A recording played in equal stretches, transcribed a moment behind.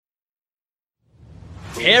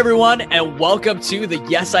Hey everyone, and welcome to the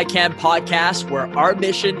Yes I Can podcast, where our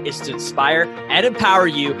mission is to inspire and empower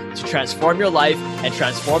you to transform your life and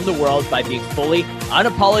transform the world by being fully,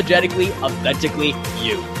 unapologetically, authentically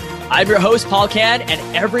you. I'm your host, Paul Can, and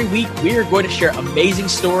every week we are going to share amazing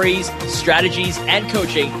stories, strategies, and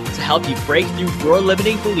coaching to help you break through your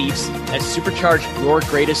limiting beliefs and supercharge your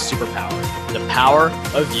greatest superpower, the power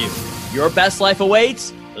of you. Your best life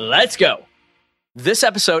awaits. Let's go. This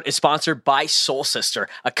episode is sponsored by Soul Sister,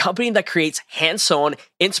 a company that creates hand-sewn,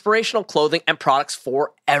 inspirational clothing and products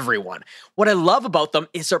for everyone. What I love about them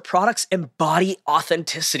is their products embody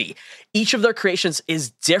authenticity. Each of their creations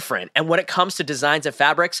is different, and when it comes to designs and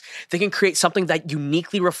fabrics, they can create something that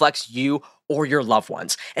uniquely reflects you or your loved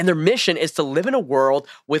ones. And their mission is to live in a world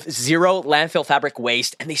with zero landfill fabric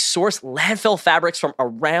waste, and they source landfill fabrics from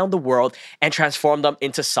around the world and transform them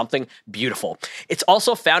into something beautiful. It's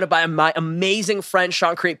also founded by my amazing friend,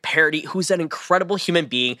 Shancrete Parody, who's an incredible human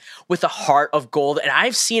being with a heart of gold. And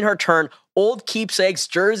I've seen her turn old keepsakes,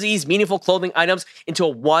 jerseys, meaningful clothing items into a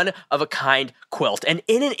one-of-a-kind quilt. And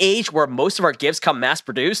in an age where most of our gifts come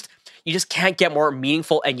mass-produced, you just can't get more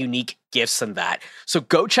meaningful and unique gifts than that. So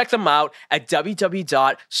go check them out at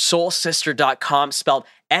www.soulsister.com, spelled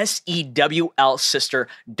SEWL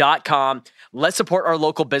sister.com. Let's support our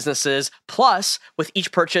local businesses. Plus, with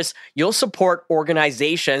each purchase, you'll support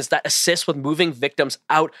organizations that assist with moving victims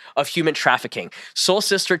out of human trafficking. Soul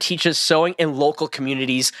Sister teaches sewing in local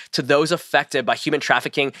communities to those affected by human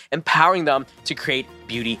trafficking, empowering them to create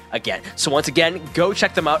beauty again. So once again, go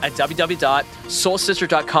check them out at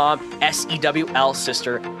www.soulsister.com, SEWL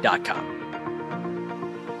sister.com.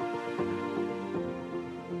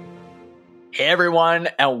 Hey everyone,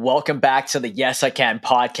 and welcome back to the Yes I Can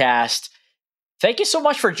podcast. Thank you so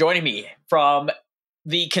much for joining me. From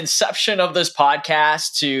the conception of this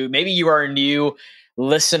podcast to maybe you are a new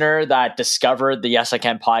listener that discovered the Yes I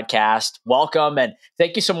Can podcast. Welcome, and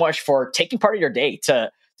thank you so much for taking part of your day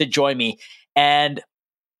to join me. And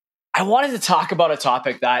I wanted to talk about a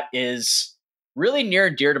topic that is really near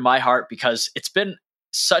and dear to my heart because it's been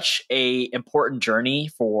such an important journey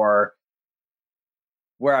for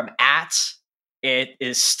where I'm at. It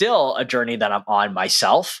is still a journey that I'm on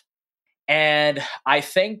myself. And I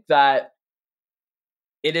think that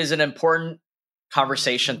it is an important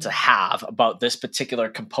conversation to have about this particular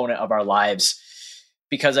component of our lives,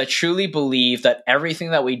 because I truly believe that everything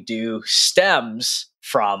that we do stems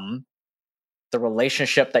from the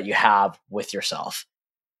relationship that you have with yourself.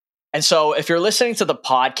 And so if you're listening to the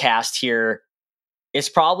podcast here, it's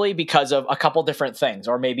probably because of a couple different things,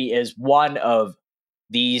 or maybe is one of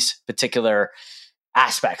these particular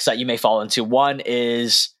aspects that you may fall into. One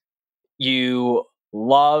is you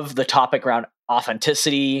love the topic around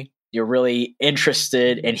authenticity. You're really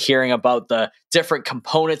interested in hearing about the different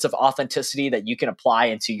components of authenticity that you can apply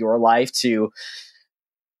into your life to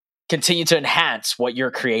continue to enhance what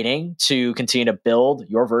you're creating, to continue to build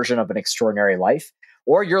your version of an extraordinary life.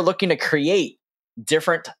 Or you're looking to create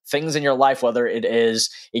different things in your life, whether it is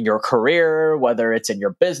in your career, whether it's in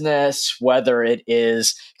your business, whether it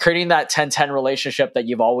is creating that 10-10 relationship that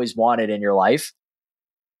you've always wanted in your life.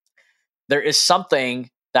 There is something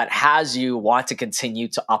that has you want to continue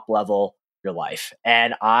to up-level your life.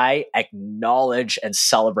 And I acknowledge and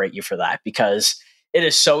celebrate you for that, because it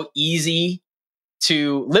is so easy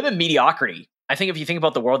to live in mediocrity. I think if you think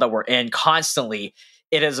about the world that we're in constantly,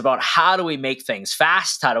 it is about how do we make things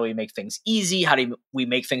fast? How do we make things easy? How do we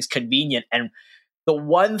make things convenient? And the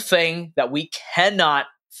one thing that we cannot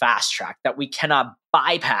fast track, that we cannot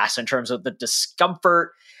bypass in terms of the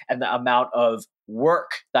discomfort and the amount of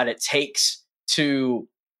work that it takes to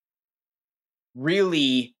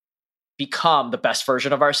really become the best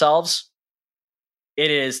version of ourselves,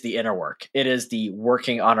 it is the inner work. It is the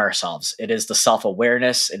working on ourselves. It is the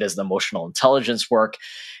self-awareness. It is the emotional intelligence work.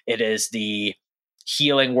 It is the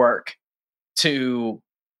healing work to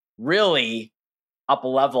really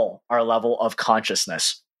up-level our level of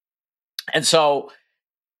consciousness. And so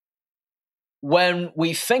when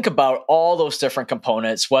we think about all those different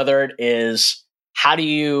components, whether it is how do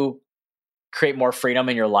you create more freedom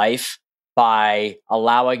in your life by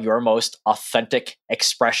allowing your most authentic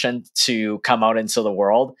expression to come out into the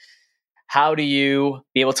world, how do you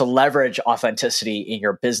be able to leverage authenticity in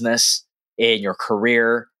your business, in your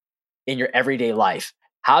career, in your everyday life?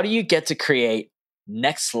 How do you get to create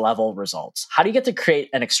next level results? How do you get to create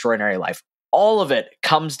an extraordinary life? All of it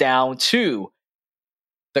comes down to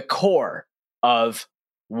the core of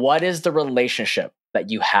what is the relationship that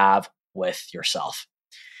you have with yourself.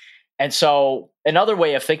 And so another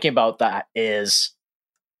way of thinking about that is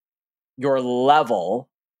your level,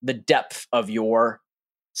 the depth of your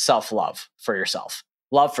self-love for yourself.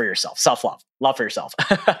 love for yourself, self-love, love for yourself.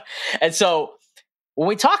 And so when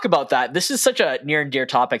we talk about that, this is such a near and dear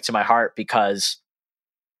topic to my heart because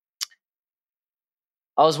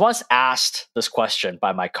I was once asked this question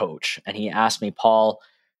by my coach, and he asked me, Paul,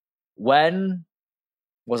 when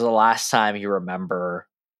was the last time you remember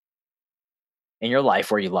in your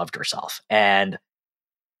life where you loved yourself? And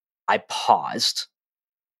I paused.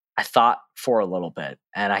 I thought for a little bit,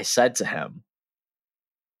 and I said to him,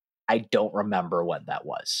 I don't remember when that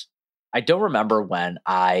was. I don't remember when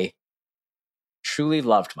I truly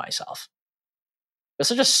loved myself. It was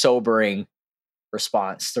such a sobering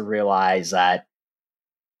response to realize that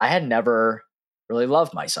I had never really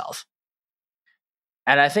loved myself.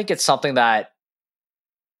 And I think it's something that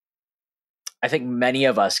I think many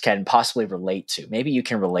of us can possibly relate to. Maybe you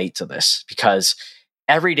can relate to this because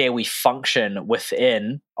every day we function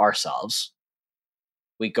within ourselves.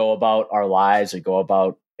 We go about our lives, we go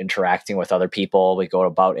about interacting with other people, we go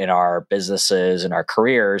about in our businesses and our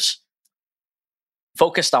careers,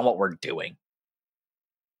 focused on what we're doing.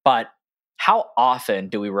 But how often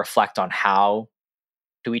do we reflect on how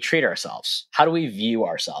do we treat ourselves? How do we view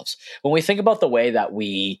ourselves? When we think about the way that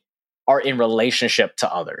we are in relationship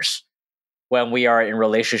to others, when we are in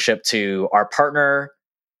relationship to our partner,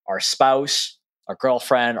 our spouse, our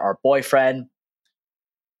girlfriend, our boyfriend,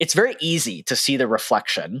 it's very easy to see the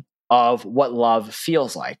reflection of what love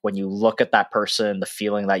feels like when you look at that person, the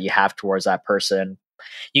feeling that you have towards that person.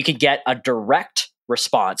 You can get a direct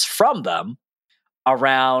response from them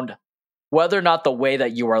around whether or not the way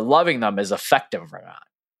that you are loving them is effective or not.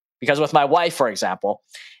 Because with my wife, for example,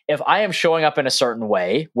 if I am showing up in a certain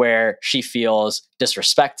way where she feels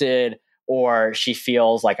disrespected, or she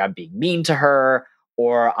feels like I'm being mean to her,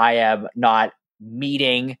 or I am not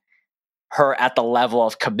meeting her at the level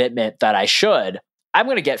of commitment that I should, I'm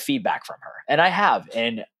going to get feedback from her. And I have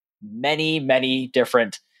in many, many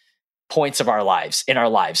different points of our lives, in our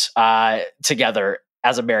lives together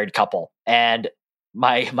as a married couple. And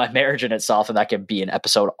my marriage in itself, and that can be an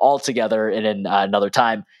episode altogether in another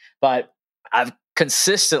time. But I've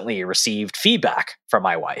consistently received feedback from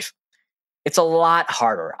my wife. It's a lot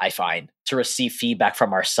harder, I find, to receive feedback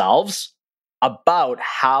from ourselves about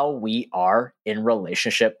how we are in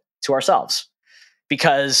relationship to ourselves.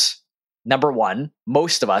 Because number one,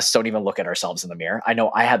 most of us don't even look at ourselves in the mirror. I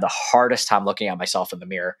know I had the hardest time looking at myself in the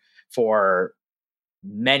mirror for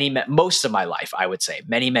most of my life, I would say,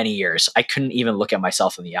 many years. I couldn't even look at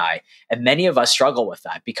myself in the eye. And many of us struggle with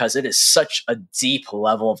that because it is such a deep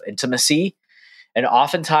level of intimacy. And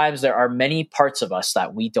oftentimes there are many parts of us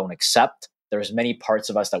that we don't accept. There's many parts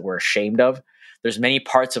of us that we're ashamed of. There's many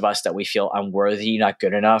parts of us that we feel unworthy, not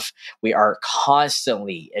good enough. We are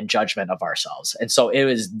constantly in judgment of ourselves. And so it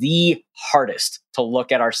is the hardest to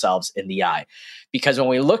look at ourselves in the eye. Because when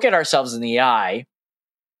we look at ourselves in the eye,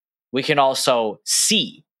 we can also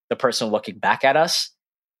see the person looking back at us.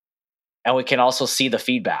 And we can also see the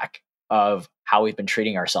feedback of how we've been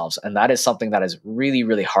treating ourselves. And that is something that is really,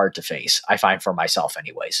 really hard to face, I find, for myself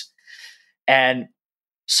anyways. And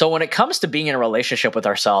so when it comes to being in a relationship with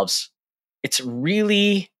ourselves, it's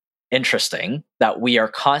really interesting that we are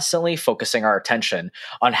constantly focusing our attention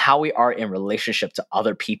on how we are in relationship to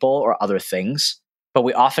other people or other things, but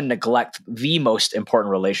we often neglect the most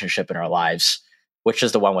important relationship in our lives, which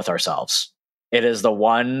is the one with ourselves. It is the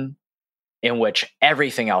one in which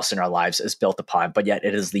everything else in our lives is built upon, but yet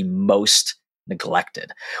it is the most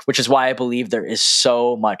neglected, which is why I believe there is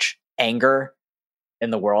so much anger in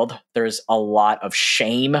the world. There's a lot of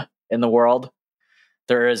shame in the world.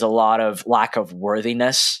 There is a lot of lack of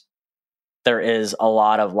worthiness. There is a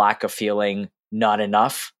lot of lack of feeling not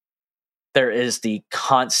enough. There is the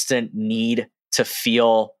constant need to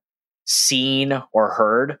feel seen or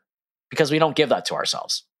heard because we don't give that to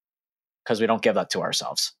ourselves.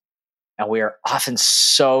 And we are often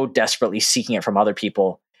so desperately seeking it from other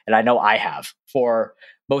people. And I know I have for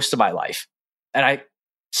most of my life. And I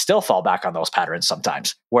still fall back on those patterns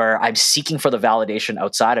sometimes where I'm seeking for the validation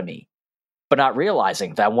outside of me, but not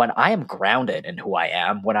realizing that when I am grounded in who I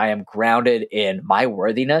am, when I am grounded in my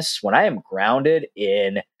worthiness, when I am grounded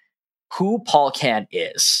in who Paul Can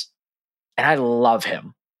is, and I love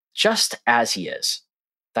him just as he is,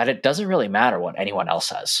 that it doesn't really matter what anyone else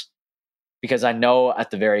says. Because I know at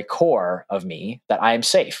the very core of me that I am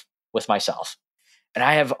safe with myself. And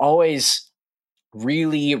I have always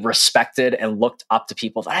really respected and looked up to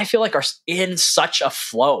people that I feel like are in such a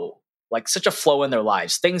flow, like such a flow in their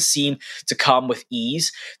lives. Things seem to come with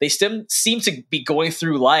ease. They still seem to be going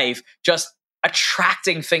through life just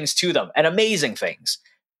attracting things to them and amazing things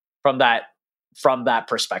from that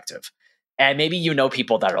perspective. And maybe you know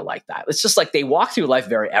people that are like that. It's just like they walk through life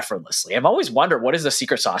very effortlessly. I've always wondered, what is the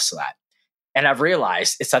secret sauce to that? And I've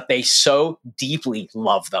realized it's that they so deeply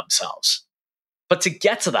love themselves. But to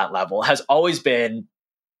get to that level has always been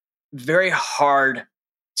very hard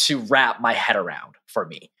to wrap my head around for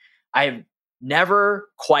me. I've never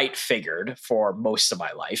quite figured, for most of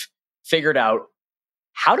my life, figured out,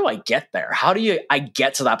 how do I get there? I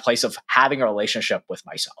get to that place of having a relationship with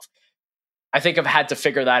myself? I think I've had to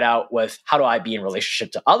figure that out with, how do I be in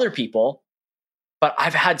relationship to other people? But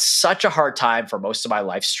I've had such a hard time for most of my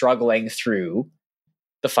life struggling through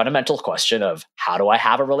the fundamental question of, how do I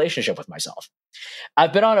have a relationship with myself?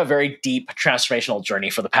 I've been on a very deep transformational journey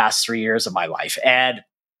for the past 3 years of my life. And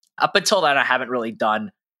up until then, I haven't really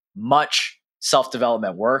done much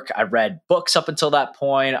self-development work. I read books up until that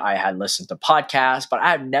point. I had listened to podcasts, but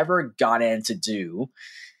I have never gone in to do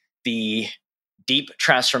the deep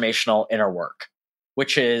transformational inner work,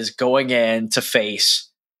 which is going in to face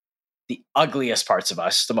the ugliest parts of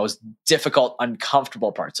us, the most difficult,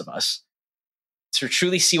 uncomfortable parts of us, to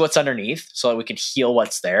truly see what's underneath so that we can heal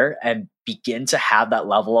what's there and begin to have that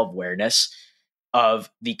level of awareness of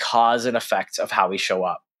the cause and effect of how we show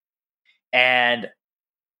up. And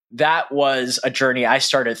that was a journey I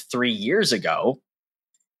started 3 years ago,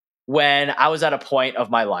 when I was at a point of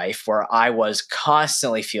my life where I was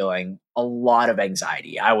constantly feeling a lot of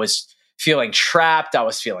anxiety. I was feeling trapped. I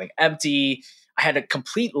was feeling empty. I had a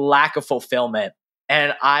complete lack of fulfillment.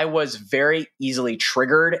 And I was very easily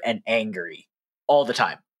triggered and angry all the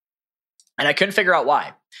time. And I couldn't figure out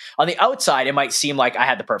why. On the outside, it might seem like I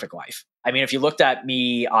had the perfect life. I mean, if you looked at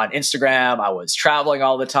me on Instagram, I was traveling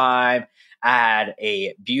all the time. I had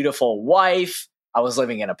a beautiful wife. I was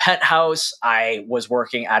living in a penthouse. I was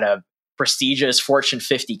working at a prestigious Fortune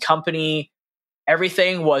 50 company.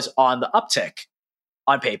 Everything was on the uptick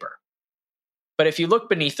on paper. But if you look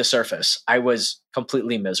beneath the surface, I was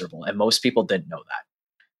completely miserable. And most people didn't know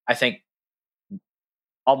that. I think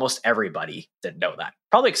almost everybody didn't know that,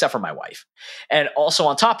 probably except for my wife. And also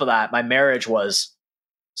on top of that, my marriage was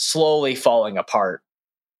slowly falling apart.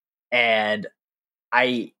 And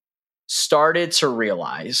I started to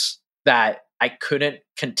realize that I couldn't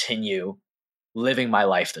continue living my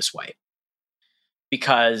life this way,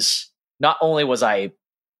 because not only was I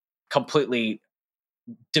completely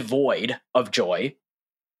devoid of joy,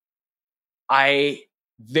 I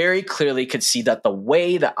very clearly could see that the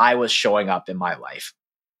way that I was showing up in my life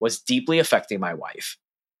was deeply affecting my wife.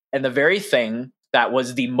 And the very thing that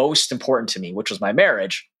was the most important to me, which was my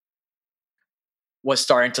marriage, was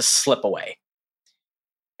starting to slip away.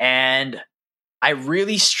 And I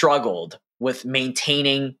really struggled with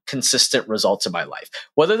maintaining consistent results in my life.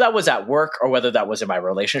 Whether that was at work or whether that was in my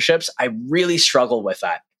relationships, I really struggled with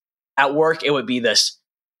that. At work, it would be this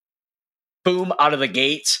boom out of the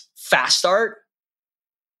gates, fast start,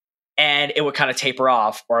 and it would kind of taper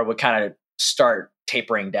off, or it would kind of start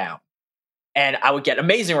tapering down. And I would get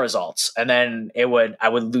amazing results, and then I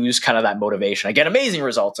would lose kind of that motivation. I get amazing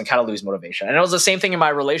results and kind of lose motivation. And it was the same thing in my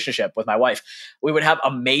relationship with my wife. We would have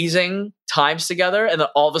amazing times together, and then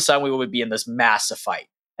all of a sudden we would be in this massive fight,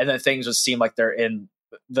 and then things would seem like they're in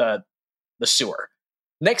the sewer.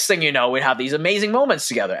 Next thing you know, we'd have these amazing moments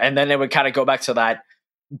together, and then it would kind of go back to that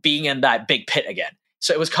being in that big pit again.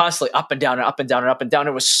 So it was constantly up and down and up and down and up and down.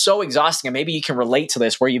 It was so exhausting. And maybe you can relate to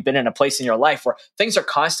this, where you've been in a place in your life where things are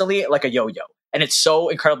constantly like a yo-yo. And it's so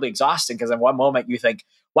incredibly exhausting, because in one moment you think,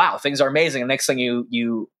 wow, things are amazing. And next thing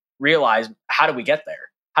you realize, how do we get there?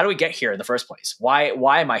 How do we get here in the first place? Why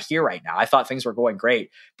am I here right now? I thought things were going great,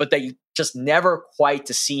 but they just never quite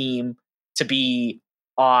seem to be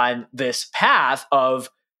on this path of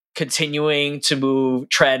continuing to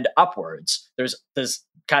trend upwards. There's this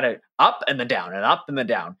kind of up and then down and up and then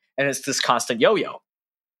down. And it's this constant yo-yo.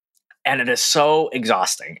 And it is so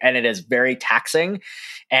exhausting, and it is very taxing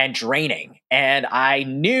and draining. And I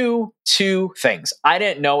knew two things. I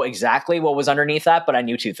didn't know exactly what was underneath that, but I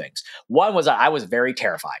knew two things. One was that I was very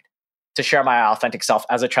terrified to share my authentic self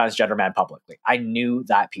as a transgender man publicly. I knew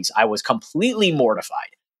that piece. I was completely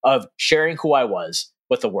mortified of sharing who I was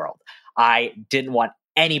with the world. I didn't want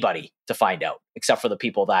anybody to find out, except for the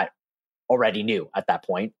people that already knew at that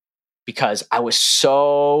point, because I was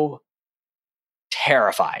so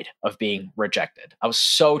terrified of being rejected. I was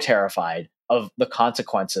so terrified of the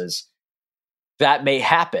consequences that may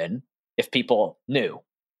happen if people knew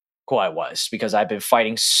who I was, because I've been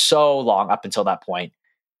fighting so long up until that point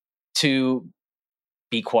to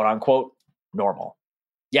be quote unquote normal.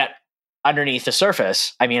 Yet underneath the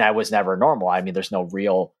surface, I mean, I was never normal. I mean, there's no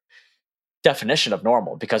real definition of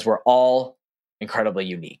normal, because we're all incredibly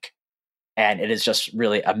unique. And it is just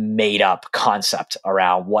really a made up concept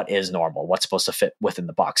around what is normal, what's supposed to fit within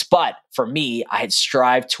the box. But for me, I had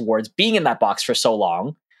strived towards being in that box for so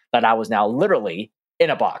long that I was now literally in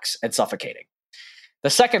a box and suffocating. The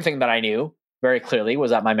second thing that I knew very clearly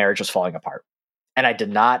was that my marriage was falling apart. And I did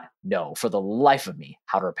not know for the life of me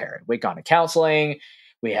how to repair it. We'd gone to counseling.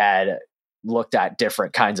 We had looked at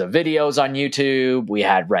different kinds of videos on YouTube. We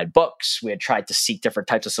had read books. We had tried to seek different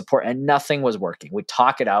types of support, and nothing was working. We'd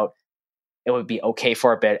talk it out. It would be okay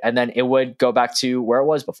for a bit, and then it would go back to where it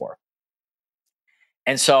was before.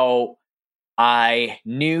 And so I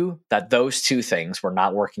knew that those two things were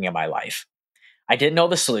not working in my life. I didn't know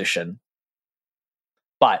the solution,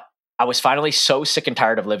 but I was finally so sick and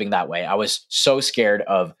tired of living that way. I was so scared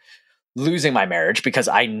of losing my marriage because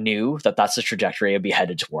I knew that that's the trajectory I'd be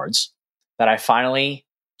headed towards, that I finally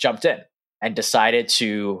jumped in and decided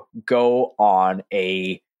to go on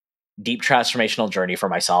a deep transformational journey for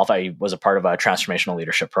myself. I was a part of a transformational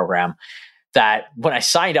leadership program that when I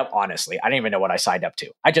signed up, honestly, I didn't even know what I signed up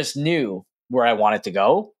to. I just knew where I wanted to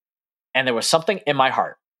go. And there was something in my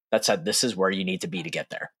heart that said, this is where you need to be to get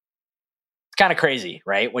there. It's kind of crazy,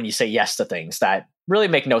 right? When you say yes to things that really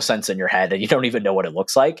make no sense in your head and you don't even know what it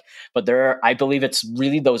looks like. But I believe it's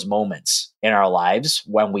really those moments in our lives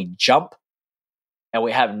when we jump and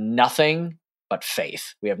we have nothing but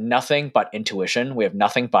faith. We have nothing but intuition. We have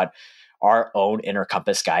nothing but our own inner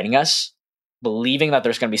compass guiding us, believing that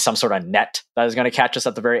there's going to be some sort of net that is going to catch us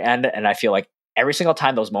at the very end. And I feel like every single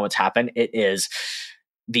time those moments happen, it is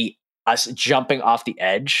us jumping off the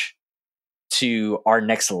edge to our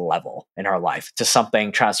next level in our life, to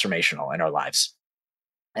something transformational in our lives.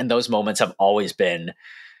 And those moments have always been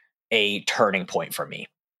a turning point for me.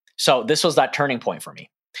 So this was that turning point for me.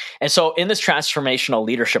 And so in this transformational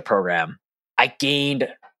leadership program, I gained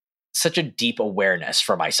such a deep awareness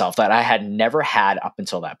for myself that I had never had up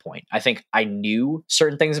until that point. I think I knew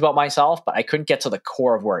certain things about myself, but I couldn't get to the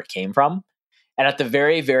core of where it came from. And at the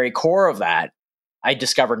very, very core of that, I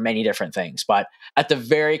discovered many different things. But at the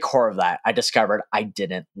very core of that, I discovered I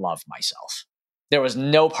didn't love myself. There was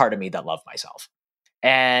no part of me that loved myself.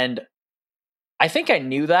 And I think I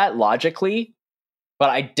knew that logically,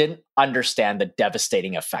 but I didn't understand the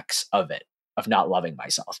devastating effects of it, of not loving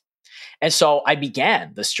myself. And so I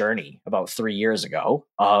began this journey about 3 years ago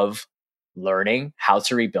of learning how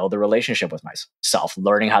to rebuild the relationship with myself,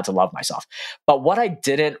 learning how to love myself. But what I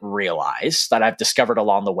didn't realize that I've discovered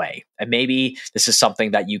along the way, and maybe this is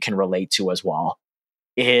something that you can relate to as well,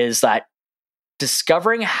 is that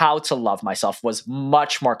discovering how to love myself was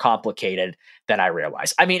much more complicated than I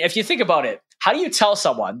realized. I mean, if you think about it, how do you tell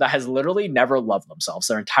someone that has literally never loved themselves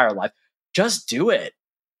their entire life, just do it?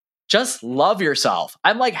 Just love yourself.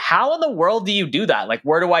 I'm like, how in the world do you do that? Like,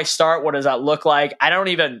 where do I start? What does that look like?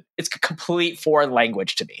 It's a complete foreign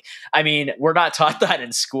language to me. I mean, we're not taught that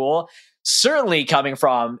in school. Certainly coming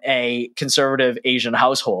from a conservative Asian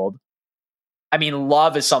household. I mean,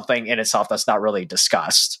 love is something in itself that's not really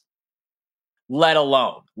discussed, let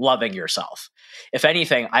alone loving yourself. If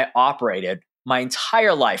anything, I operated my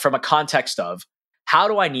entire life from a context of, how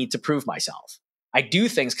do I need to prove myself? I do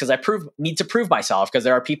things because I need to prove myself because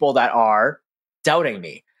there are people that are doubting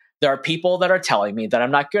me. There are people that are telling me that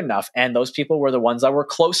I'm not good enough. And those people were the ones that were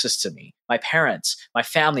closest to me, my parents, my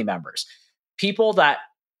family members. People that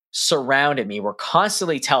surrounded me were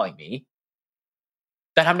constantly telling me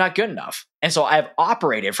that I'm not good enough. And so I've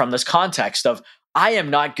operated from this context of, I am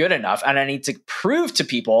not good enough and I need to prove to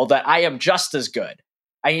people that I am just as good.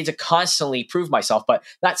 I need to constantly prove myself. But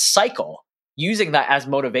that cycle, using that as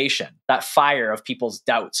motivation, that fire of people's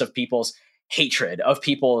doubts, of people's hatred, of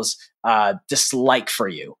people's dislike for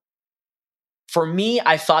you. For me,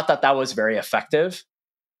 I thought that that was very effective,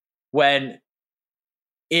 when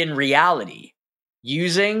in reality,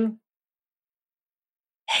 using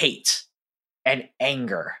hate and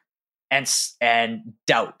anger and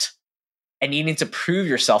doubt and needing to prove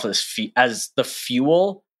yourself as the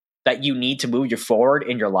fuel that you need to move you forward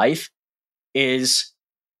in your life is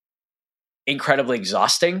incredibly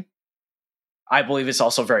exhausting. I believe it's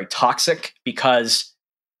also very toxic because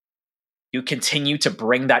you continue to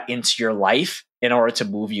bring that into your life in order to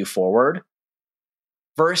move you forward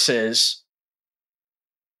versus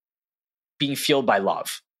being fueled by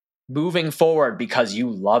love. Moving forward because you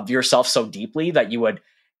love yourself so deeply that you would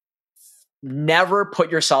never put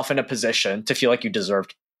yourself in a position to feel like you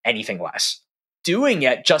deserved anything less. Doing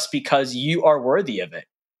it just because you are worthy of it,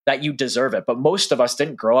 that you deserve it. But most of us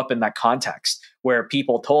didn't grow up in that context where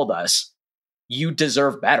people told us, you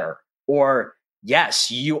deserve better, or yes,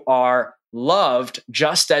 you are loved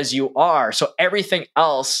just as you are. So everything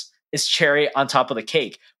else is cherry on top of the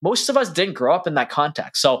cake. Most of us didn't grow up in that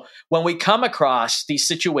context. So when we come across these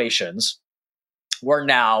situations where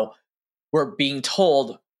now we're being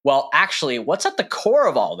told, well, actually, what's at the core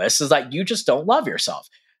of all this is that you just don't love yourself.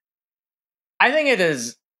 I think it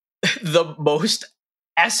is the most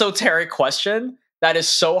esoteric question that is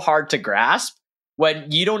so hard to grasp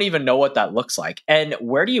when you don't even know what that looks like. And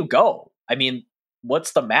where do you go? I mean,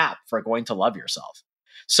 what's the map for going to love yourself?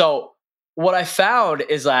 So, what I found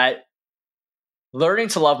is that learning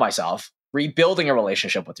to love myself, rebuilding a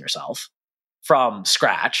relationship with yourself from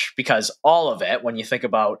scratch, because all of it, when you think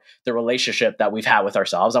about the relationship that we've had with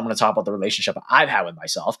ourselves, I'm going to talk about the relationship I've had with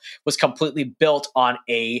myself, was completely built on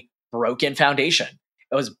a broken foundation.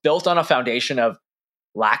 It was built on a foundation of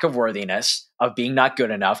lack of worthiness, of being not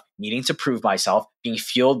good enough, needing to prove myself, being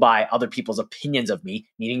fueled by other people's opinions of me,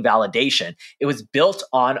 needing validation. It was built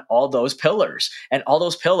on all those pillars, and all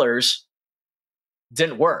those pillars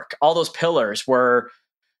didn't work. All those pillars were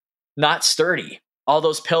not sturdy. All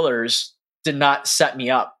those pillars did not set me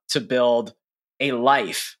up to build a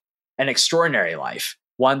life, an extraordinary life,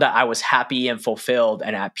 one that I was happy and fulfilled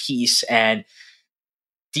and at peace and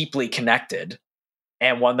deeply connected,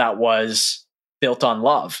 and one that was built on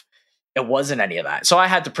love. It wasn't any of that. So I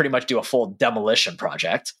had to pretty much do a full demolition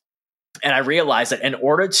project. And I realized that in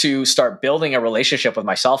order to start building a relationship with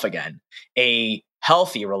myself again, a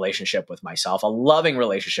healthy relationship with myself, a loving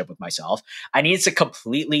relationship with myself, I needed to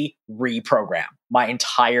completely reprogram my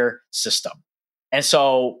entire system. And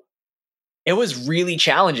so it was really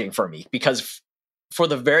challenging for me because for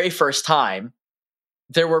the very first time,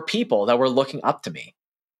 there were people that were looking up to me.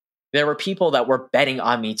 There were people that were betting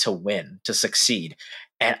on me to win, to succeed.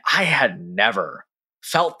 And I had never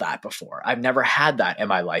felt that before. I've never had that in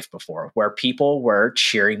my life before, where people were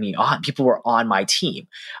cheering me on. People were on my team.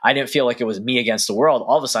 I didn't feel like it was me against the world.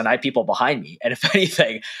 All of a sudden, I had people behind me. And if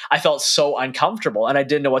anything, I felt so uncomfortable and I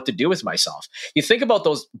didn't know what to do with myself. You think about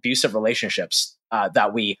those abusive relationships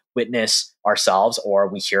that we witness ourselves or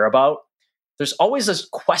we hear about. There's always this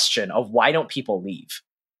question of why don't people leave?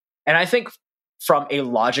 And I think from a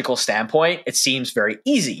logical standpoint, it seems very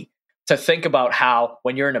easy to think about how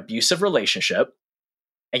when you're in an abusive relationship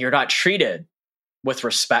and you're not treated with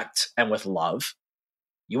respect and with love,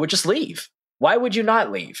 you would just leave. Why would you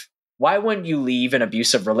not leave? Why wouldn't you leave an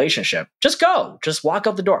abusive relationship? Just go, just walk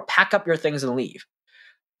out the door, pack up your things and leave.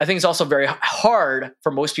 I think it's also very hard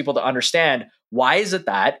for most people to understand, why is it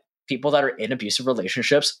that people that are in abusive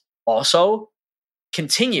relationships also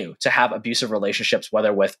continue to have abusive relationships,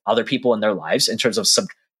 whether with other people in their lives, in terms of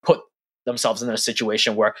put themselves in a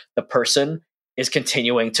situation where the person is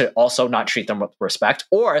continuing to also not treat them with respect,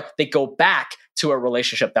 or they go back to a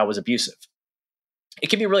relationship that was abusive. It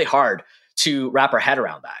can be really hard to wrap our head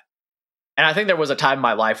around that. And I think there was a time in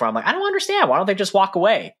my life where I'm like, I don't understand. Why don't they just walk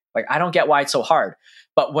away? Like, I don't get why it's so hard.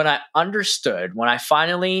 But when I understood, when I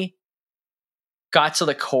finally got to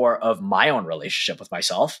the core of my own relationship with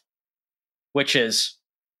myself, which is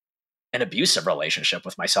an abusive relationship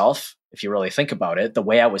with myself, if you really think about it, the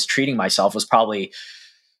way I was treating myself was probably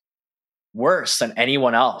worse than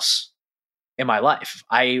anyone else in my life.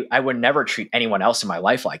 I would never treat anyone else in my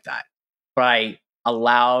life like that. But I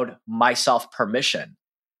allowed myself permission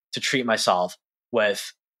to treat myself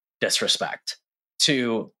with disrespect,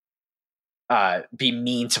 to be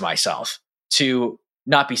mean to myself, to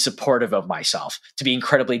not be supportive of myself, to be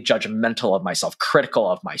incredibly judgmental of myself, critical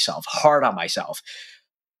of myself, hard on myself.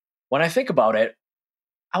 When I think about it,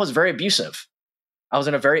 I was very abusive. I was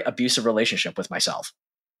in a very abusive relationship with myself.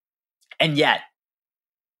 And yet,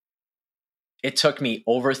 it took me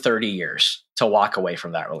over 30 years to walk away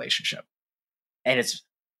from that relationship. And it's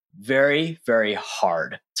very, very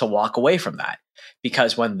hard to walk away from that,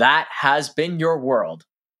 because when that has been your world,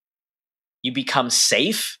 you become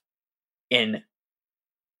safe in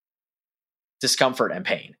discomfort and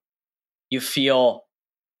pain. You feel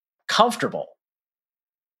comfortable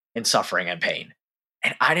in suffering and pain.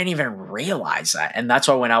 And I didn't even realize that. And that's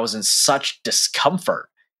why when I was in such discomfort,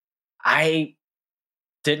 I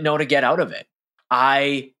didn't know to get out of it.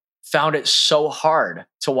 I found it so hard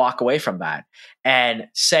to walk away from that and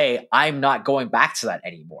say, I'm not going back to that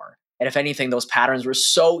anymore. And if anything, those patterns were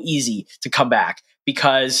so easy to come back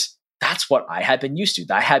because that's what I had been used to.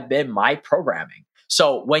 That had been my programming.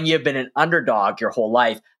 So when you've been an underdog your whole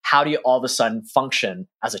life, how do you all of a sudden function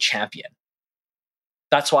as a champion?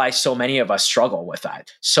 That's why so many of us struggle with that.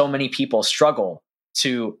 So many people struggle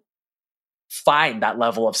to find that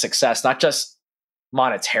level of success, not just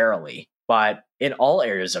monetarily, but in all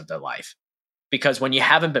areas of their life. Because when you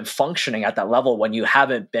haven't been functioning at that level, when you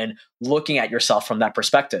haven't been looking at yourself from that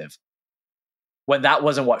perspective, when that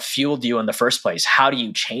wasn't what fueled you in the first place? How do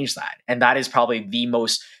you change that? And that is probably the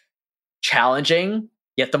most challenging,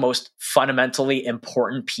 yet the most fundamentally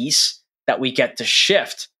important piece that we get to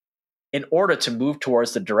shift in order to move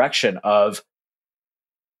towards the direction of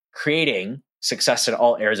creating success in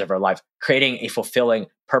all areas of our life, creating a fulfilling,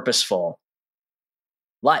 purposeful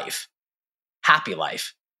life, happy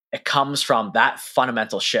life. It comes from that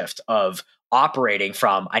fundamental shift of operating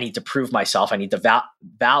from I need to prove myself, I need to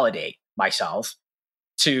validate myself,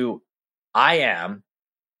 to I am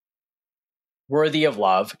worthy of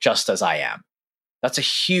love just as I am. That's a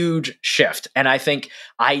huge shift. And I think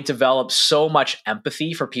I developed so much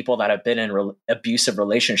empathy for people that have been in abusive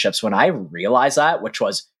relationships when I realized that, which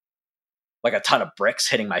was like a ton of bricks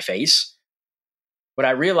hitting my face. When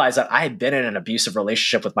I realized that I had been in an abusive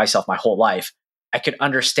relationship with myself my whole life, I could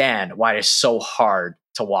understand why it is so hard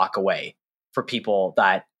to walk away for people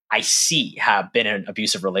that I see have been in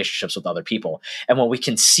abusive relationships with other people. And when we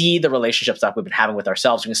can see the relationships that we've been having with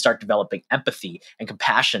ourselves, we can start developing empathy and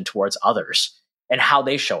compassion towards others and how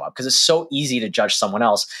they show up. Because it's so easy to judge someone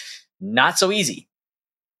else, not so easy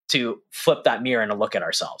to flip that mirror and look at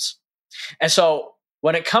ourselves. And so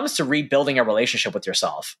when it comes to rebuilding a relationship with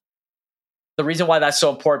yourself, the reason why that's so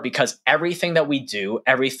important, because everything that we do,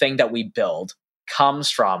 everything that we build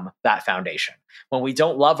comes from that foundation. When we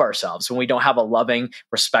don't love ourselves, when we don't have a loving,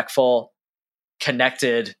 respectful,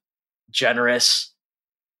 connected, generous,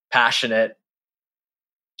 passionate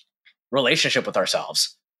relationship with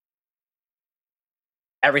ourselves,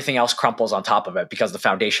 everything else crumples on top of it because the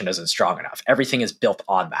foundation isn't strong enough. Everything is built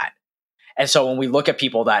on that. And so when we look at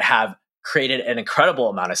people that have created an incredible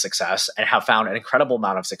amount of success and have found an incredible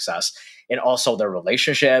amount of success in also their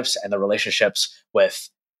relationships and the relationships with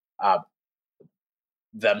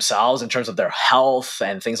themselves in terms of their health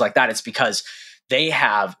and things like that, it's because they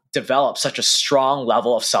have developed such a strong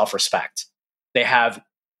level of self-respect. They have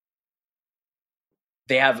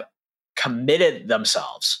committed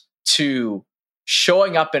themselves to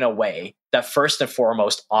showing up in a way that first and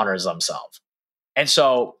foremost honors themselves. And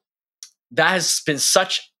so that has been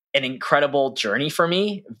such an incredible journey for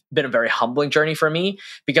me, been a very humbling journey for me,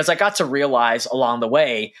 because I got to realize along the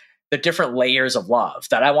way the different layers of love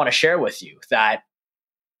that I want to share with you that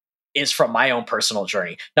is from my own personal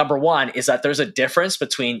journey. Number one is that there's a difference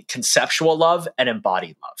between conceptual love and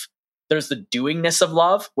embodied love. There's the doingness of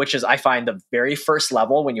love, which is, I find, the very first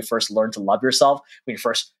level when you first learn to love yourself, when you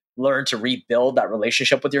first learn to rebuild that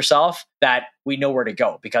relationship with yourself, that we know where to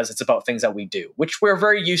go because it's about things that we do, which we're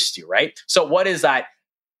very used to, right? So what is that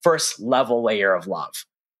first level layer of love?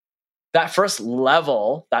 That first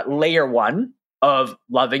level, that layer one of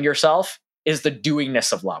loving yourself, is the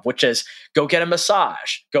doingness of love, which is go get a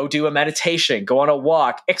massage, go do a meditation, go on a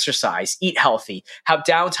walk, exercise, eat healthy, have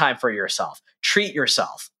downtime for yourself, treat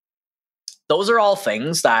yourself. Those are all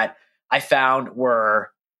things that I found were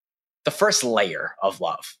the first layer of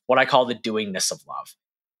love, what I call the doingness of love.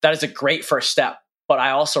 That is a great first step. But I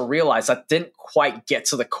also realized that didn't quite get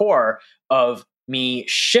to the core of me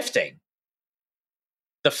shifting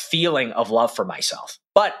the feeling of love for myself.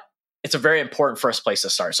 But it's a very important first place to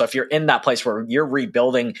start. So if you're in that place where you're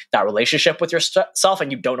rebuilding that relationship with yourself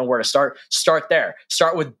and you don't know where to start there.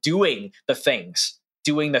 Start with doing the things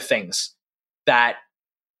that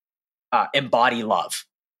embody love.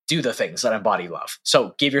 Do the things that embody love.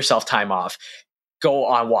 So give yourself time off, go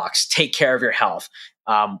on walks, take care of your health,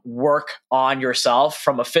 work on yourself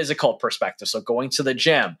from a physical perspective. So going to the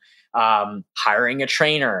gym, hiring a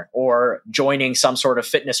trainer, or joining some sort of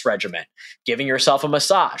fitness regimen, giving yourself a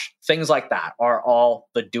massage, things like that are all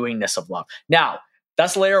the doingness of love. Now,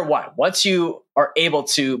 that's layer one. Once you are able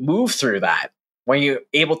to move through that, when you're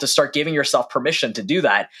able to start giving yourself permission to do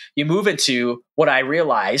that, you move into what I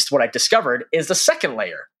discovered is the second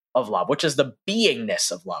layer of love, which is the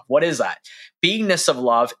beingness of love. What is that? Beingness of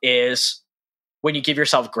love is when you give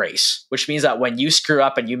yourself grace, which means that when you screw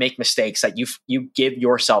up and you make mistakes, that you give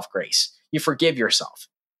yourself grace. You forgive yourself.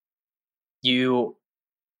 You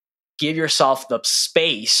give yourself the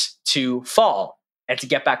space to fall and to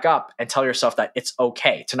get back up and tell yourself that it's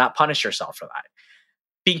okay, to not punish yourself for that.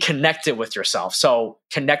 Being connected with yourself. So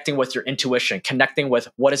connecting with your intuition, connecting with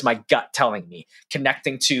what is my gut telling me,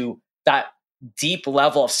 connecting to that deep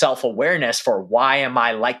level of self-awareness for why am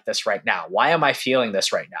I like this right now? Why am I feeling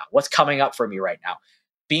this right now? What's coming up for me right now?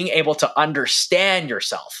 Being able to understand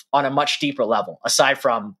yourself on a much deeper level, aside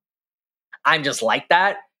from I'm just like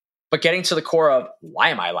that, but getting to the core of why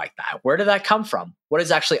am I like that? Where did that come from? What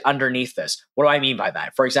is actually underneath this? What do I mean by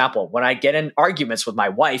that? For example, when I get in arguments with my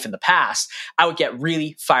wife in the past, I would get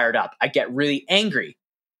really fired up. I get really angry,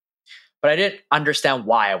 but I didn't understand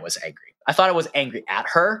why I was angry. I thought I was angry at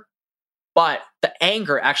her, but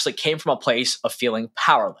anger actually came from a place of feeling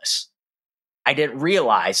powerless. I didn't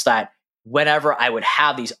realize that whenever I would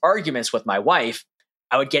have these arguments with my wife,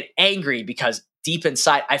 I would get angry because deep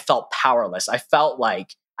inside I felt powerless. I felt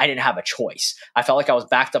like I didn't have a choice. I felt like I was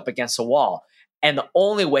backed up against a wall. And the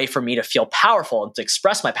only way for me to feel powerful and to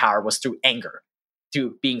express my power was through anger,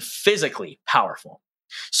 through being physically powerful.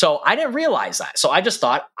 So I didn't realize that. So I just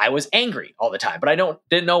thought I was angry all the time, but I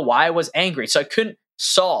didn't know why I was angry. So I couldn't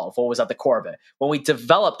solve what was at the core of it. When we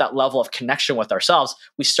develop that level of connection with ourselves,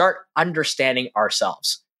 we start understanding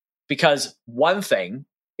ourselves. Because one thing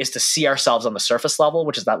is to see ourselves on the surface level,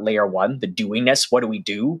 which is that layer one, the doingness. What do we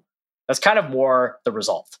do? That's kind of more the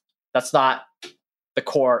result. That's not the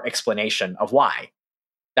core explanation of why.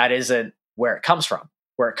 That isn't where it comes from.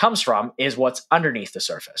 Where it comes from is what's underneath the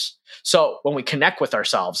surface. So when we connect with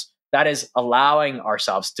ourselves, that is allowing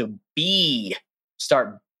ourselves to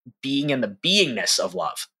start being in the beingness of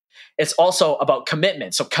love. It's also about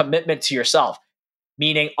commitment. So commitment to yourself,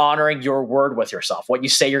 meaning honoring your word with yourself. What you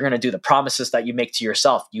say you're going to do, the promises that you make to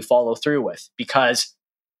yourself, you follow through with because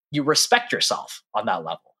you respect yourself on that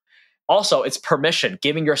level. Also, it's permission,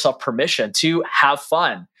 giving yourself permission to have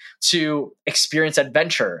fun, to experience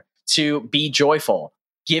adventure, to be joyful,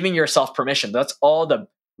 giving yourself permission. That's all the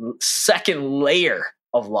second layer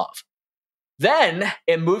of love. Then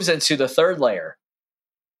it moves into the third layer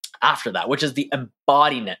after that, which is the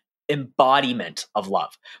embodiment of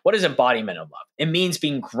love. What is embodiment of love? It means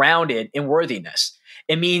being grounded in worthiness.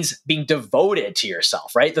 It means being devoted to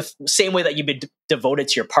yourself, right? The same way that you've been devoted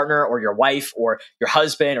to your partner or your wife or your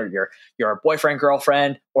husband or your boyfriend,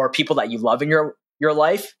 girlfriend, or people that you love in your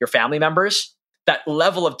life, your family members, that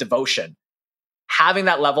level of devotion, having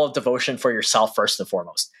that level of devotion for yourself first and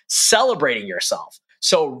foremost, celebrating yourself.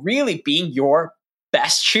 So really being your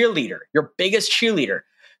best cheerleader, your biggest cheerleader,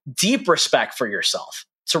 deep respect for yourself.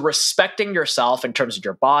 So respecting yourself in terms of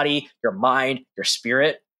your body, your mind, your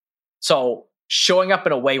spirit. So showing up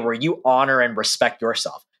in a way where you honor and respect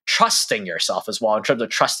yourself, trusting yourself as well in terms of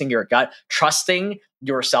trusting your gut, trusting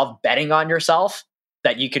yourself, betting on yourself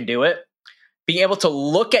that you can do it, being able to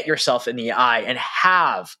look at yourself in the eye and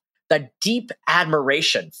have that deep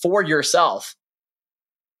admiration for yourself,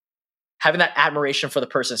 having that admiration for the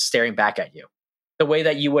person staring back at you, the way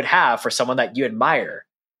that you would have for someone that you admire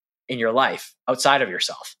in your life outside of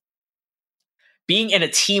yourself. Being in a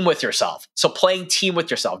team with yourself. So playing team with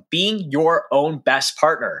yourself, being your own best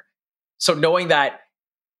partner. So knowing that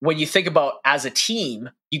when you think about as a team,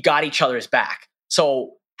 you got each other's back.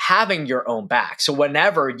 So having your own back. So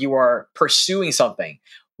whenever you are pursuing something,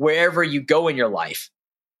 wherever you go in your life,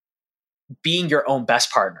 being your own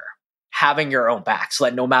best partner, having your own back so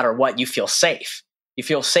that no matter what, you feel safe. You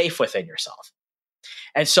feel safe within yourself.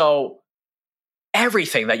 And so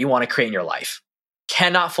everything that you want to create in your life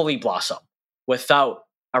cannot fully blossom without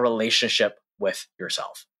a relationship with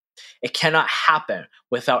yourself. It cannot happen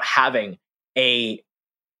without having a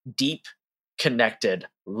deep, connected,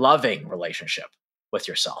 loving relationship with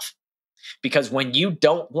yourself. Because when you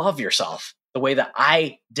don't love yourself the way that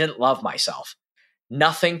I didn't love myself,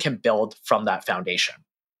 nothing can build from that foundation.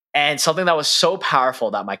 And something that was so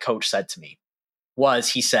powerful that my coach said to me was,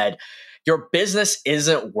 he said, your business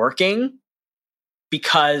isn't working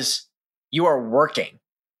because you are working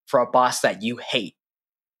for a boss that you hate.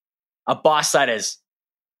 A boss that is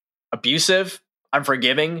abusive,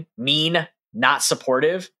 unforgiving, mean, not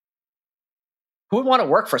supportive. Who would want to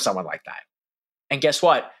work for someone like that? And guess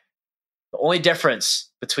what? The only difference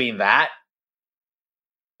between that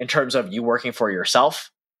in terms of you working for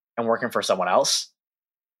yourself and working for someone else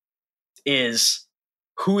is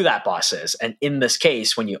who that boss is. And in this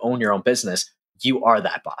case, when you own your own business, you are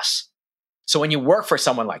that boss. So when you work for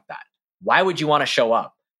someone like that, why would you want to show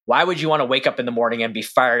up? Why would you want to wake up in the morning and be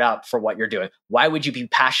fired up for what you're doing? Why would you be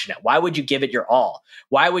passionate? Why would you give it your all?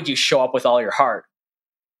 Why would you show up with all your heart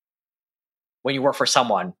when you work for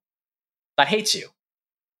someone that hates you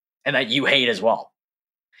and that you hate as well?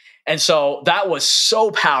 And so that was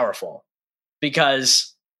so powerful,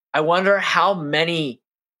 because I wonder how many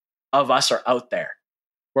of us are out there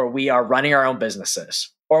where we are running our own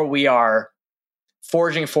businesses or we are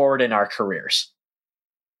forging forward in our careers.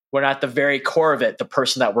 We're at the very core of it, the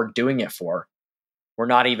person that we're doing it for, we're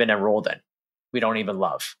not even enrolled in. We don't even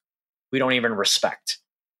love. We don't even respect.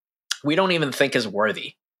 We don't even think is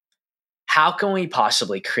worthy. How can we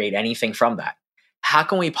possibly create anything from that? How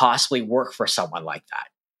can we possibly work for someone like that?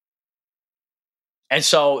 And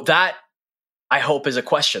so that, I hope, is a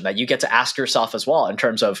question that you get to ask yourself as well, in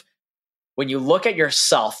terms of when you look at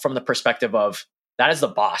yourself from the perspective of that is the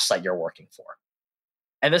boss that you're working for.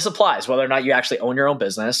 And this applies whether or not you actually own your own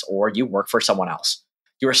business or you work for someone else.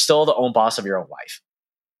 You are still the own boss of your own life.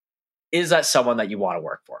 Is that someone that you want to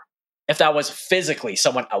work for? If that was physically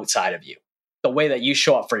someone outside of you, the way that you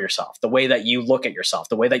show up for yourself, the way that you look at yourself,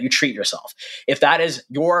 the way that you treat yourself, if that is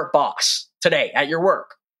your boss today at your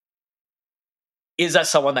work, is that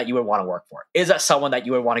someone that you would want to work for? Is that someone that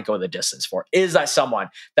you would want to go the distance for? Is that someone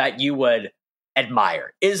that you would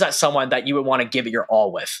admire? Is that someone that you would want to give it your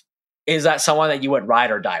all with? Is that someone that you would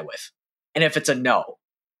ride or die with? And if it's a no,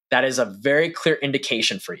 that is a very clear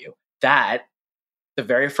indication for you that the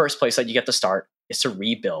very first place that you get to start is to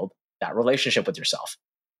rebuild that relationship with yourself.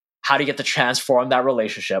 How do you get to transform that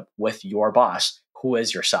relationship with your boss, who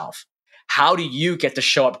is yourself? How do you get to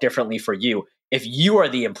show up differently for you if you are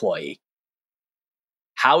the employee?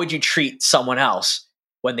 How would you treat someone else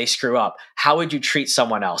when they screw up? How would you treat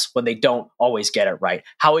someone else when they don't always get it right?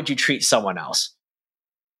 How would you treat someone else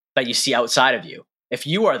that you see outside of you if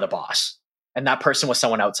you are the boss and that person was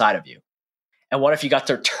someone outside of you? And what if you got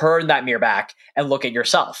to turn that mirror back and look at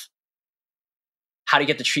yourself? How do you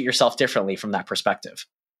get to treat yourself differently from that perspective?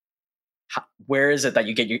 Where is it that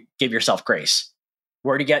you give yourself grace?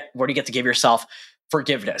 Where do you get to give yourself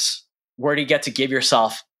forgiveness? Where do you get to give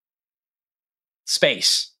yourself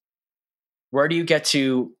space? Where do you get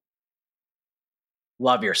to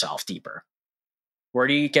love yourself deeper? Where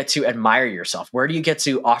do you get to admire yourself? Where do you get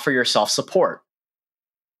to offer yourself support?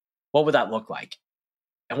 What would that look like?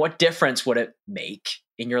 And what difference would it make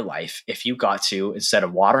in your life if you got to, instead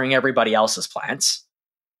of watering everybody else's plants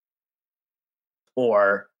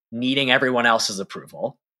or needing everyone else's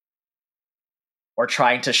approval or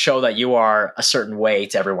trying to show that you are a certain way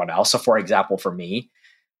to everyone else? So for example, for me,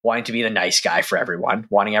 wanting to be the nice guy for everyone,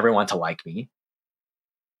 wanting everyone to like me.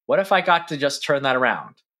 What if I got to just turn that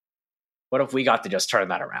around? What if we got to just turn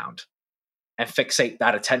that around and fixate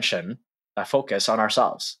that attention, that focus on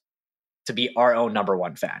ourselves, to be our own number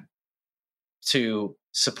one fan, to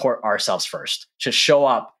support ourselves first, to show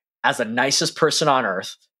up as the nicest person on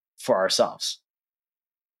earth for ourselves?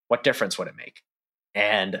 What difference would it make?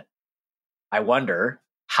 And I wonder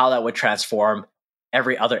how that would transform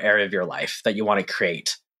every other area of your life that you want to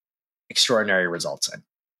create extraordinary results in.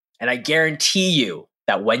 And I guarantee you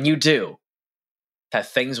that when you do,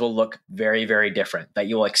 that things will look very, very different, that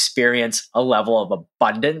you will experience a level of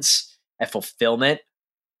abundance and fulfillment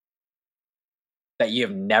that you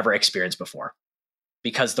have never experienced before,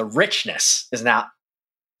 because the richness is not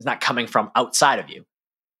coming from outside of you.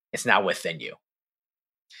 It's now within you.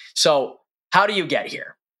 So how do you get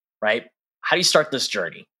here, right? How do you start this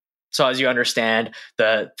journey? So as you understand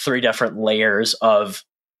the 3 different layers of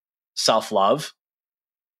self-love,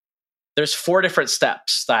 there's 4 different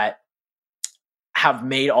steps that have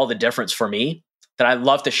made all the difference for me that I'd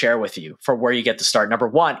love to share with you for where you get to start. Number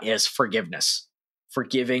 1 is forgiveness,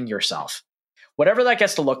 forgiving yourself. Whatever that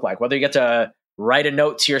gets to look like, whether you get to write a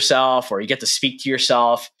note to yourself or you get to speak to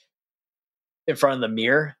yourself in front of the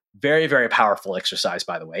mirror. Very, very powerful exercise,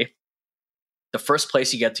 by the way. The first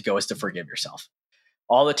place you get to go is to forgive yourself.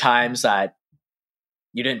 All the times that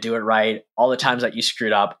you didn't do it right, all the times that you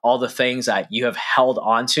screwed up, all the things that you have held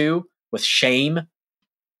onto with shame,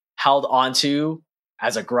 held onto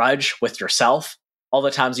as a grudge with yourself, all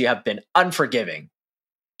the times you have been unforgiving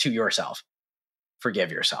to yourself.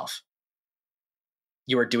 Forgive yourself.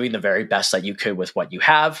 You are doing the very best that you could with what you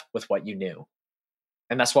have, with what you knew.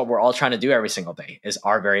 And that's what we're all trying to do every single day, is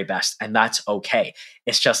our very best. And that's okay.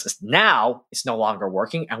 It's just now it's no longer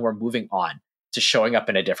working and we're moving on to showing up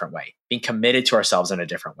in a different way, being committed to ourselves in a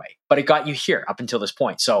different way. But it got you here up until this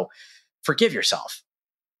point. So forgive yourself.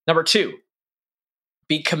 Number 2,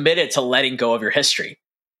 be committed to letting go of your history.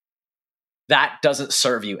 That doesn't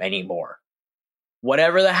serve you anymore.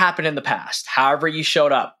 Whatever that happened in the past, however you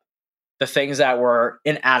showed up, the things that were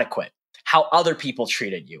inadequate, how other people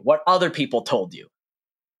treated you, what other people told you,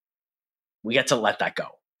 we get to let that go.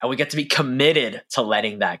 And we get to be committed to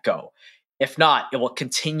letting that go. If not, it will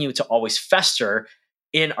continue to always fester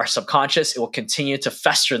in our subconscious. It will continue to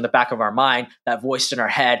fester in the back of our mind, that voice in our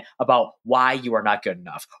head about why you are not good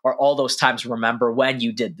enough, or all those times, remember when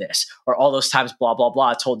you did this, or all those times, blah, blah,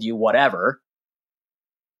 blah, told you whatever.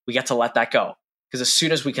 We get to let that go. Because as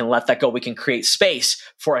soon as we can let that go, we can create space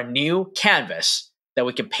for a new canvas that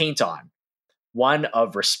we can paint on. One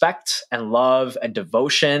of respect and love and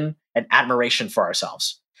devotion and admiration for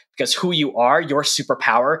ourselves. Because who you are, your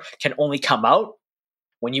superpower, can only come out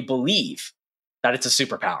when you believe that it's a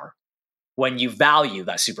superpower, when you value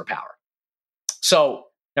that superpower. So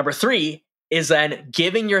number 3 is then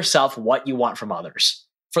giving yourself what you want from others.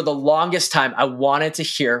 For the longest time, I wanted to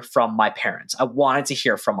hear from my parents. I wanted to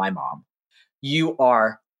hear from my mom. You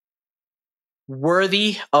are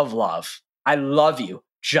worthy of love. I love you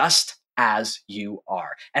just as you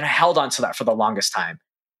are. And I held on to that for the longest time.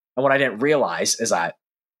 And what I didn't realize is that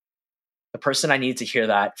the person I needed to hear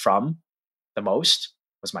that from the most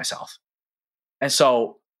was myself. And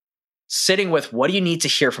so sitting with, what do you need to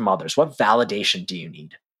hear from others? What validation do you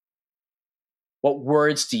need? What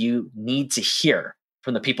words do you need to hear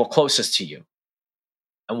from the people closest to you?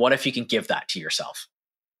 And what if you can give that to yourself?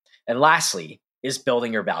 And lastly is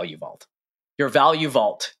building your value vault. Your value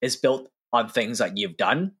vault is built on things that you've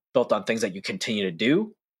done, built on things that you continue to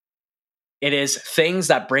do. It is things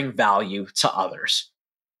that bring value to others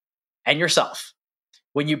and yourself.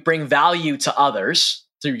 When you bring value to others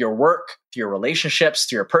through your work, through your relationships,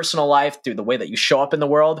 through your personal life, through the way that you show up in the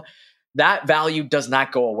world, that value does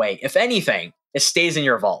not go away. If anything, it stays in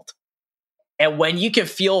your vault. And when you can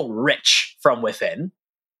feel rich from within,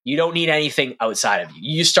 you don't need anything outside of you.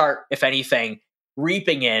 You start, if anything,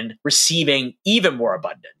 reaping in, receiving even more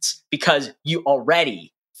abundance because you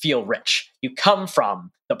already feel rich. You come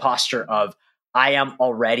from the posture of, I am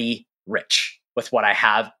already rich with what I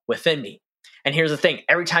have within me. And here's the thing,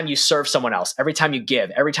 every time you serve someone else, every time you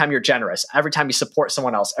give, every time you're generous, every time you support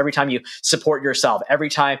someone else, every time you support yourself, every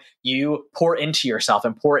time you pour into yourself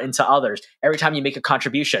and pour into others, every time you make a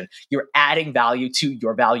contribution, you're adding value to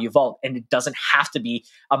your value vault. And it doesn't have to be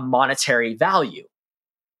a monetary value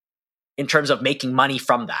in terms of making money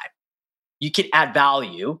from that. You can add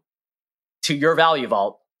value to your value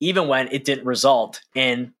vault even when it didn't result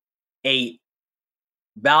in a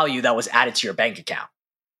value that was added to your bank account.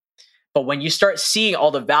 But when you start seeing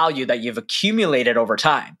all the value that you've accumulated over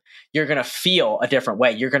time, you're going to feel a different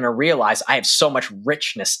way. You're going to realize, I have so much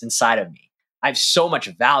richness inside of me. I have so much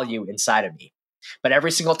value inside of me. But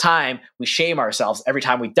every single time we shame ourselves, every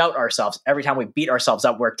time we doubt ourselves, every time we beat ourselves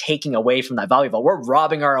up, we're taking away from that value vault. We're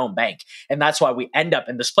robbing our own bank. And that's why we end up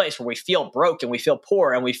in this place where we feel broke and we feel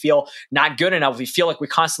poor and we feel not good enough. We feel like we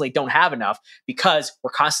constantly don't have enough because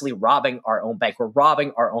we're constantly robbing our own bank. We're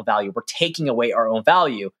robbing our own value. We're taking away our own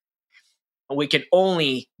value. And we can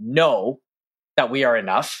only know that we are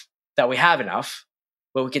enough, that we have enough,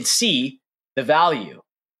 but we can see the value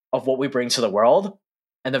of what we bring to the world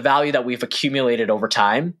and the value that we've accumulated over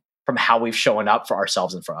time from how we've shown up for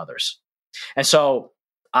ourselves and for others. And so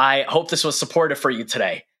I hope this was supportive for you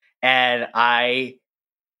today. And I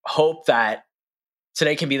hope that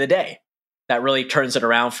today can be the day that really turns it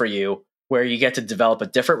around for you, where you get to develop a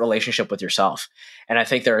different relationship with yourself. And I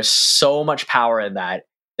think there is so much power in that.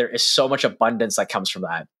 There is so much abundance that comes from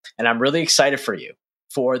that. And I'm really excited for you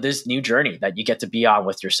for this new journey that you get to be on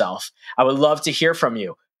with yourself. I would love to hear from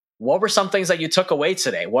you. What were some things that you took away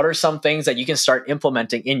today? What are some things that you can start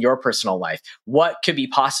implementing in your personal life? What could be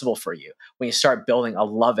possible for you when you start building a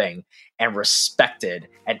loving and respected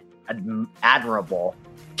and admirable,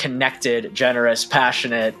 connected, generous,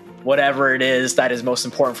 passionate, whatever it is that is most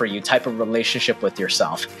important for you, type of relationship with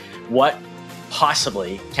yourself? What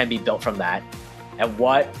possibly can be built from that? And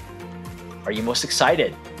what are you most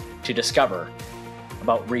excited to discover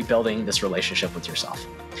about rebuilding this relationship with yourself?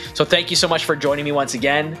 So thank you so much for joining me once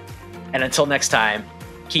again. And until next time,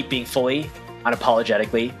 keep being fully,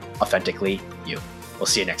 unapologetically, authentically you. We'll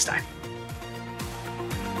see you next time.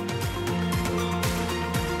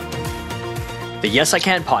 The Yes I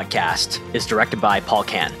Can podcast is directed by Paul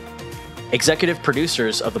Can. Executive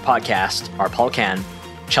producers of the podcast are Paul Can,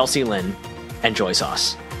 Chelsea Lynn, and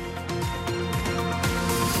JoySauce.